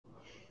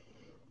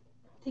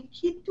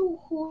Tikitu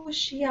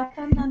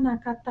hoshiatana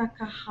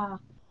katakaha.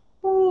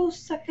 O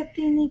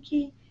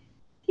sakatiniki.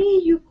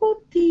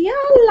 Tiyukuti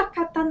alla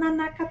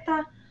katanana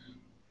kata.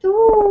 Tu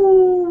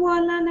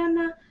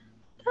walanana.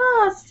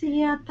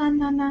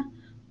 Tasiatanana.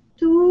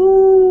 Tu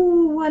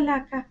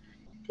walaka.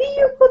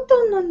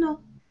 Tiyukutonono.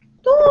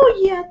 Tu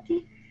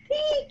yati.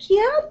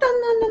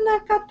 Tikiatanana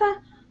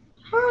kata.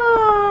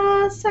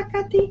 Ha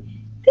sakati.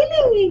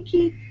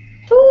 Tilingiki.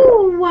 Tu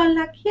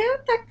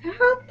walakiata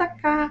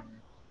kataka.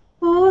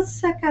 O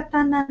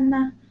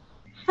sakatanana.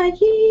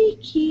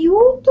 Hayiki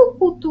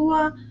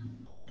utukutua.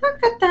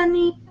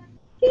 Takatani.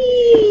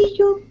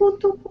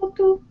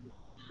 Iyukutukutu.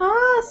 Ha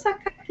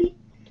sakati.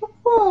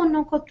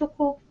 Tokono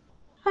kotoko.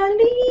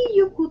 Hali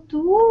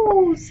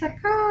yukutu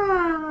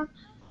saka.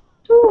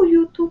 Tu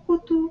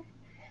yutukutu.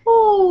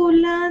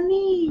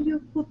 Olani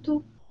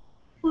yukutu.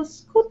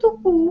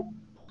 Uskutuku.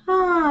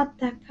 Ha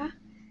taka.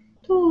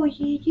 Tu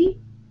yigi.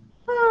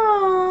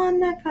 Ha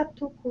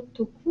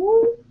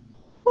nakatukutuku.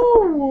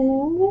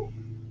 Oh,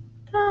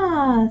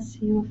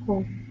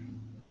 Hucolo.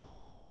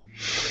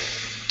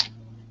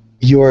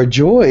 Your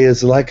joy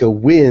is like a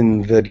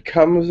wind that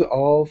comes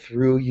all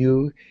through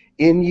you,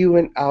 in you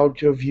and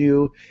out of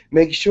you.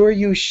 Make sure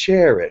you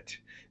share it.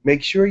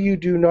 Make sure you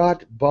do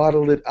not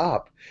bottle it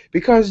up,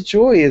 because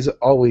joy is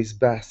always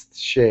best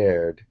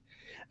shared.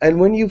 And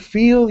when you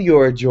feel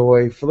your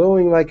joy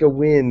flowing like a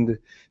wind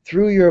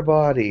through your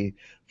body,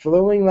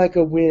 flowing like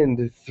a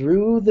wind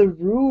through the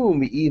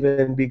room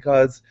even,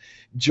 because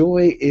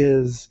joy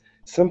is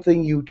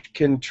something you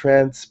can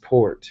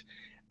transport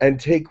and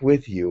take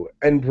with you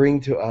and bring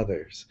to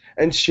others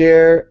and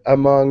share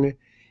among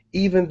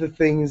even the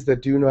things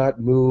that do not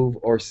move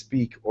or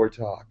speak or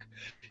talk.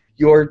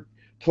 Your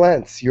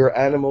plants, your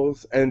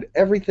animals, and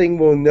everything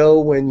will know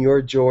when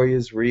your joy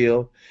is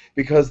real,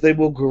 because they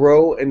will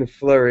grow and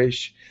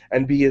flourish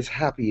and be as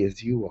happy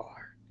as you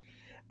are.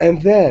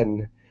 And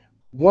then,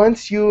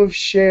 once you have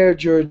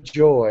shared your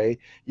joy,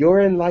 your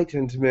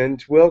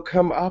enlightenment will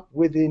come up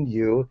within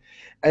you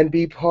and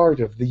be part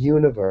of the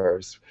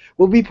universe,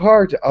 will be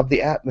part of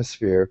the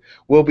atmosphere,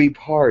 will be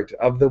part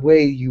of the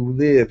way you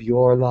live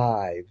your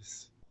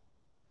lives.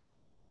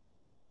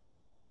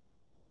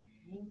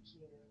 Thank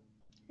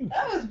you.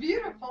 That was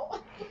beautiful.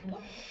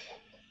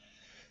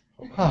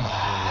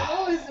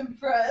 I was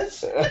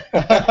impressed.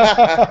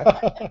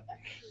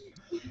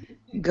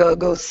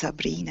 Go,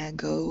 Sabrina,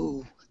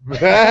 go.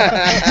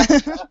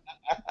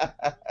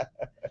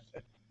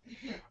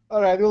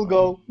 All right, we'll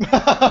go.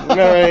 All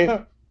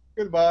right.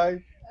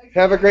 Goodbye.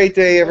 Have a great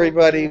day,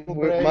 everybody.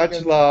 With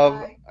much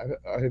love.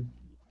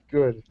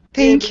 Good.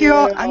 Thank you.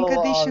 Gabriel,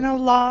 Unconditional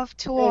love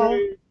to all.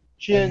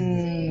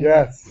 Chin.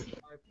 Yes.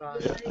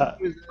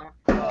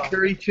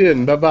 Very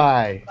chin.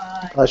 Bye-bye.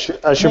 I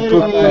should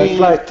book my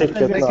flight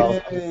ticket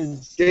now.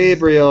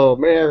 Gabriel,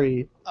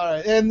 Mary. All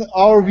right, and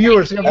our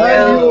viewers. Sean.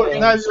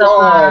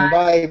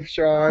 Bye,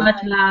 Sean.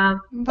 Much love.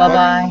 Bye.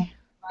 Bye-bye.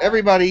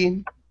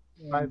 Everybody.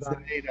 Bye-bye.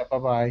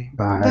 Bye-bye.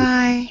 Bye.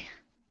 Bye.